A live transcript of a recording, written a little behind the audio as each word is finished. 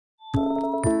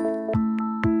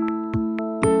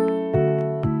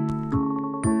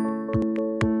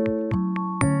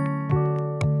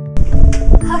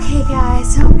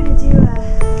Guys, so I'm gonna do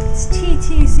it's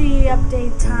TTC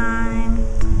update time.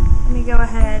 Let me go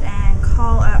ahead and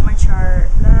call up my chart.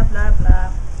 Blah blah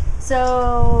blah.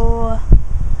 So,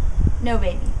 no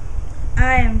baby.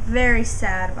 I am very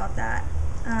sad about that.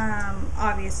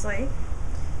 Obviously,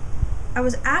 I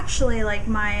was actually like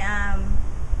my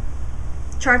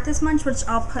chart this month, which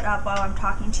I'll put up while I'm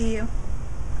talking to you.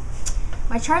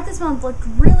 My chart this month looked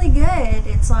really good.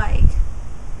 It's like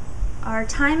our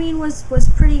timing was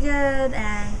pretty good,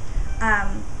 and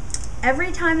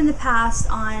every time in the past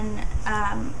on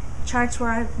charts where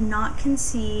I've not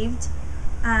conceived,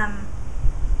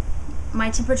 my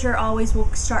temperature always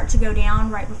will start to go down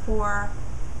right before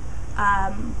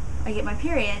I get my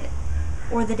period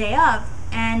or the day of.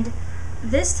 And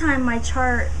this time my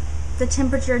chart, the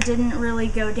temperature didn't really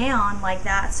go down like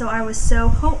that, so I was so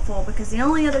hopeful, because the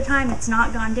only other time it's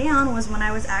not gone down was when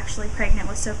I was actually pregnant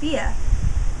with Sophia.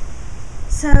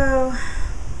 So,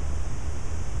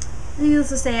 needless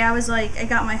to say, I was like, I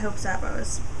got my hopes up. I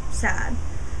was sad.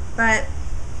 But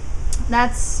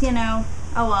that's, you know,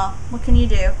 oh well, what can you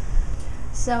do?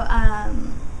 So,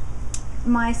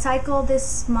 my cycle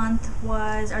this month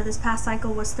was, or this past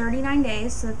cycle was 39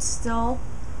 days, so it's still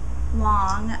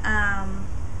long.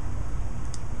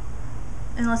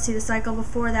 And let's see, the cycle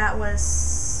before that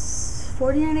was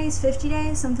 49 days, 50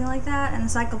 days, something like that, and the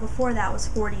cycle before that was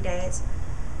 40 days.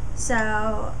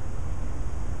 So,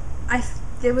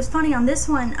 it was funny on this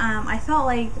one, I felt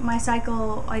like my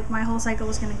cycle, like my whole cycle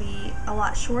was going to be a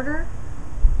lot shorter,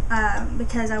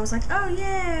 because I was like, oh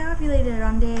yay, I ovulated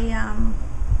on day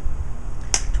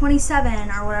 27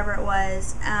 or whatever it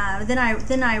was. Then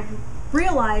I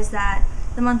realized that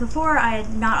the month before I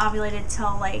had not ovulated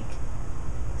till like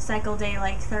cycle day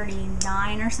like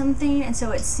 39 or something, and so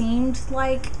it seemed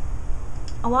like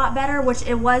a lot better, which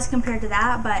it was compared to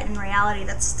that, but in reality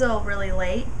that's still really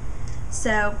late.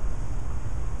 So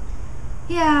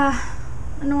yeah,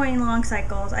 annoying long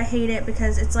cycles. I hate it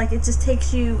because it's like it just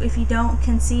takes you, if you don't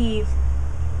conceive,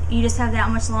 you just have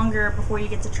that much longer before you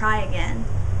get to try again.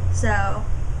 So,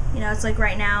 you know, it's like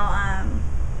right now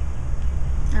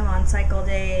I'm on cycle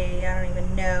day, I don't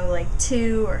even know, like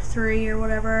 2 or 3 or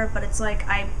whatever, but it's like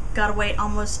I gotta wait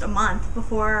almost a month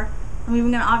before I'm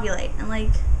even gonna ovulate, and like,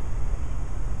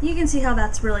 you can see how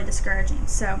that's really discouraging.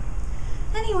 So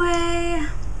anyway,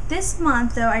 this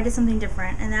month though I did something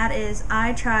different, and that is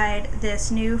I tried this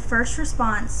new first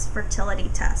response fertility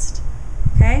test.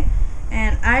 Okay,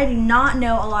 and I do not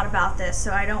know a lot about this,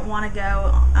 so I don't want to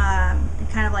go and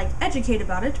kind of like educate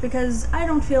about it, because I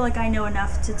don't feel like I know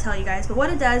enough to tell you guys. But what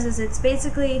it does is it's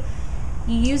basically,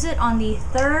 you use it on the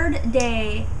 3rd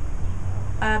day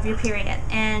of your period,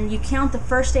 and you count the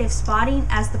first day of spotting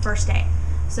as the first day.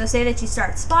 So say that you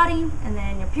start spotting, and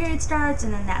then your period starts,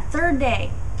 and then that third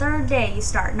day you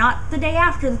start, not the day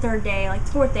after the 3rd day, like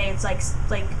the 4th day. It's like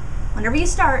whenever you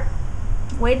start,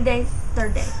 wait a day,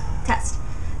 3rd day, test.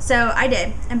 So I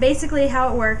did, and basically how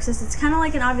it works is it's kind of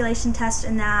like an ovulation test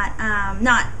in that,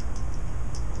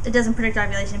 it doesn't predict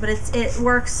ovulation, but it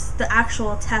works, the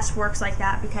actual test works like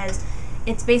that, because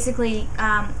it's basically,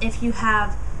 if you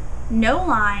have no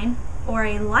line or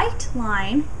a light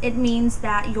line, it means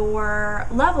that your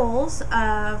levels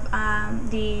of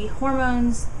the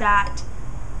hormones that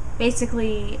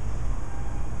basically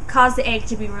cause the egg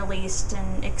to be released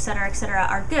and et cetera,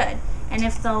 are good. And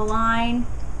if the line,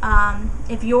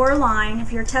 if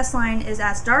your test line is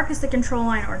as dark as the control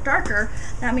line or darker,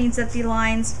 that means that the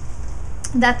lines,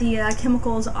 that the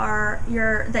chemicals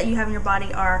that you have in your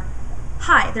body are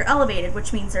high, they're elevated,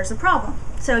 which means there's a problem.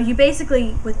 So you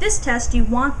basically, with this test, you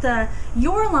want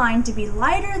your line to be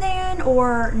lighter than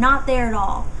or not there at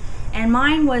all. And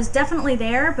mine was definitely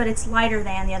there, but it's lighter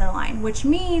than the other line, which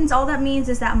means, all that means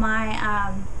is that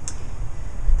my,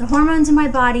 the hormones in my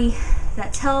body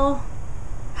that tell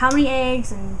how many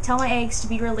eggs and tell my eggs to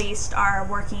be released are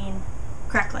working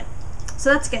correctly.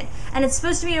 So that's good. And it's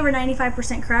supposed to be over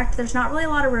 95% correct. There's not really a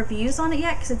lot of reviews on it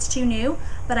yet because it's too new,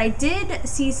 but I did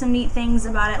see some neat things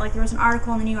about it. Like there was an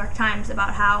article in the New York Times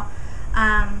about how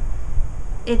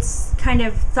it's kind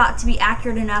of thought to be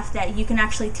accurate enough that you can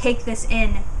actually take this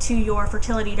in to your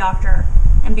fertility doctor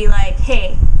and be like,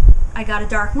 hey, I got a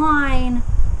dark line,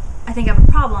 I think I have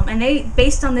a problem. And they,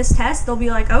 based on this test, they'll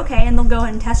be like, okay, and they'll go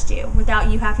ahead and test you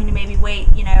without you having to maybe wait,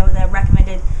 you know, the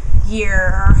recommended year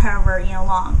or however, you know,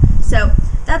 long. So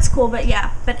that's cool. But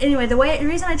yeah, but anyway, the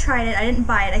reason I tried it, I didn't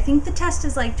buy it. I think the test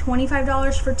is like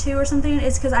 $25 for 2 or something.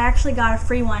 It's because I actually got a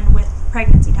free one with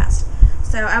pregnancy test.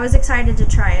 So I was excited to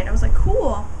try it. I was like,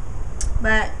 cool.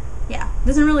 But yeah,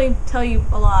 doesn't really tell you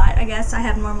a lot. I guess I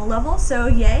have normal levels, so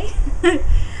yay.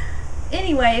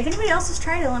 Anyway, if anybody else has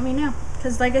tried it, let me know.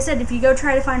 Because like I said, if you go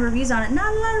try to find reviews on it,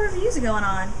 not a lot of reviews are going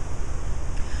on.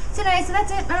 So anyway, so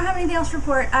that's it. I don't have anything else to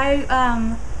report.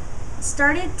 I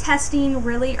started testing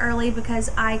really early because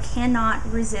I cannot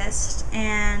resist,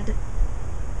 and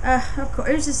of course,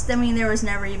 it was just, I mean, there was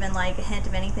never even like a hint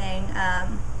of anything. I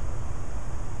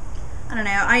don't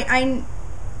know. I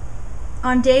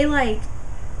on day like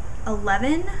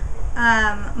 11,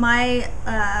 my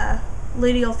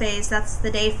luteal phase, that's the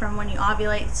day from when you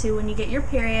ovulate to when you get your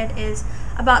period, is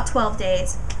about 12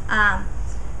 days.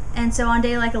 And so on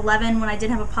day like 11, when I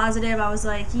did have a positive, I was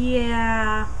like,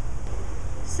 yeah.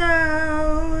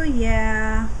 So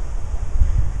yeah,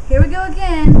 here we go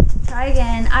again. Try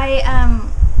again. I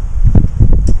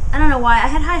don't know why I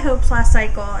had high hopes last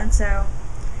cycle, and so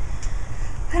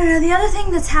I don't know. The other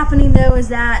thing that's happening though is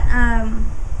that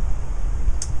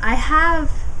I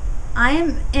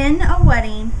am in a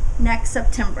wedding next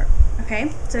September.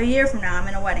 Okay, so a year from now I'm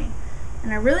in a wedding,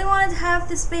 and I really wanted to have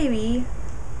this baby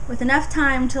with enough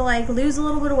time to like lose a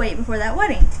little bit of weight before that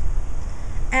wedding,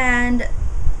 and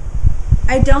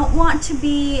I don't want to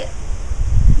be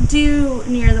due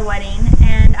near the wedding,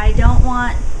 and I don't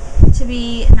want to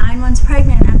be 9 months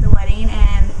pregnant at the wedding,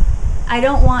 and I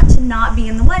don't want to not be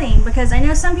in the wedding, because I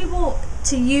know some people,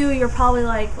 to you, you're probably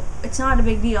like, it's not a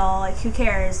big deal, like who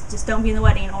cares, just don't be in the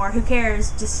wedding, or who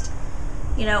cares, just,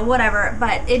 you know, whatever.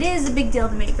 But it is a big deal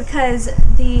to me, because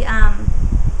the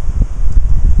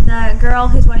girl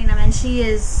whose wedding I'm in, she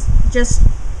is just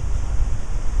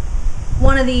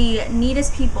one of the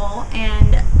neatest people,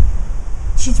 and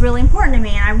she's really important to me,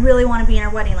 and I really want to be in her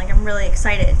wedding. Like, I'm really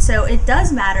excited, so it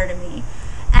does matter to me.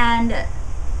 And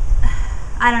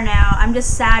I don't know, I'm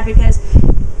just sad because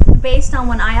based on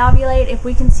when I ovulate, if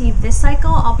we conceive this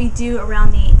cycle, I'll be due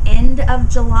around the end of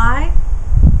July,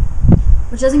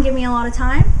 which doesn't give me a lot of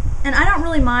time. And I don't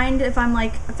really mind if I'm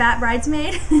like a fat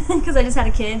bridesmaid because I just had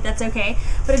a kid, that's okay.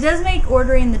 But it does make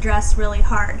ordering the dress really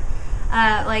hard.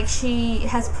 Like, she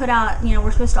has put out, you know,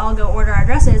 we're supposed to all go order our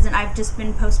dresses, and I've just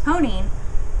been postponing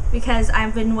because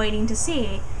I've been waiting to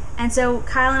see. And so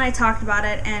Kyle and I talked about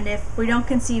it, and if we don't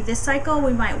conceive this cycle,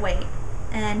 we might wait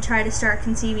and try to start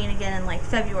conceiving again in like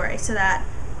February, so that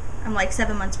I'm like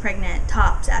 7 months pregnant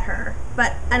tops at her.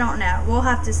 But I don't know, we'll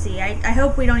have to see. I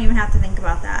hope we don't even have to think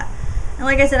about that. And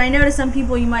like I said, I know to some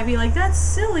people you might be like, that's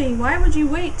silly, why would you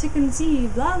wait to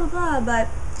conceive, blah blah blah, but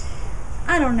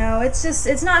I don't know, it's just,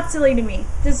 it's not silly to me.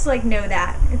 Just like know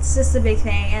that. It's just a big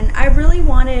thing, and I really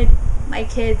wanted my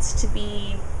kids to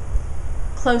be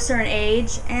closer in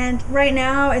age, and right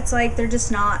now it's like they're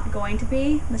just not going to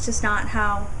be. That's just not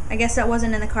how, I guess that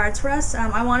wasn't in the cards for us.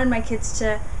 I wanted my kids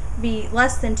to be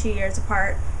less than 2 years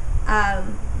apart,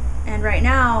 and right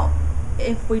now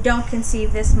if we don't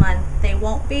conceive this month, they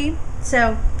won't be,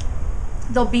 so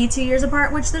they'll be 2 years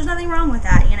apart, which there's nothing wrong with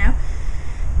that, you know.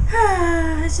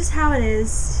 It's just how it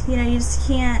is, you know. You just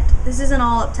can't, this isn't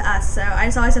all up to us, so I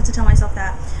just always have to tell myself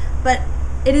that. But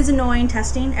it is annoying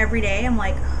testing every day. I'm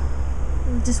like,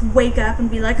 just wake up and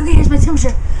be like, okay, here's my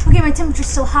temperature. Okay, my temperature's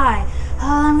still high.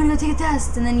 Oh, I'm gonna go take a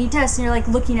test. And then you test, and you're like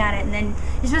looking at it, and then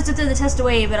you're supposed to throw the test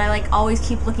away, but I like always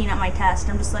keep looking at my test.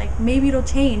 I'm just like, maybe it'll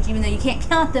change, even though you can't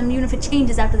count them, even if it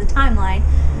changes after the timeline.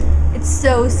 It's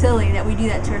so silly that we do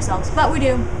that to ourselves, but we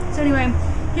do. So anyway,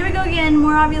 here we go again,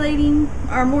 more ovulating,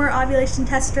 or more ovulation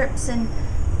test strips, and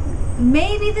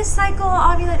maybe this cycle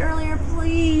I'll ovulate earlier,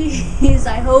 please.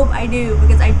 I hope I do,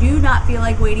 because I do not feel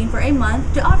like waiting for a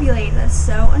month to ovulate. That's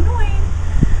so annoying.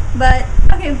 But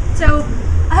okay, so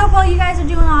I hope all you guys are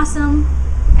doing awesome,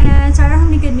 and sorry I don't have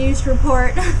any good news to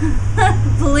report.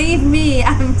 Believe me,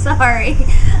 I'm sorry.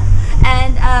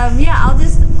 And yeah, I'll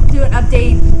just do an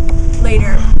update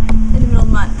later in the middle of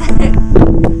the month.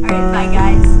 Alright, bye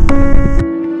guys.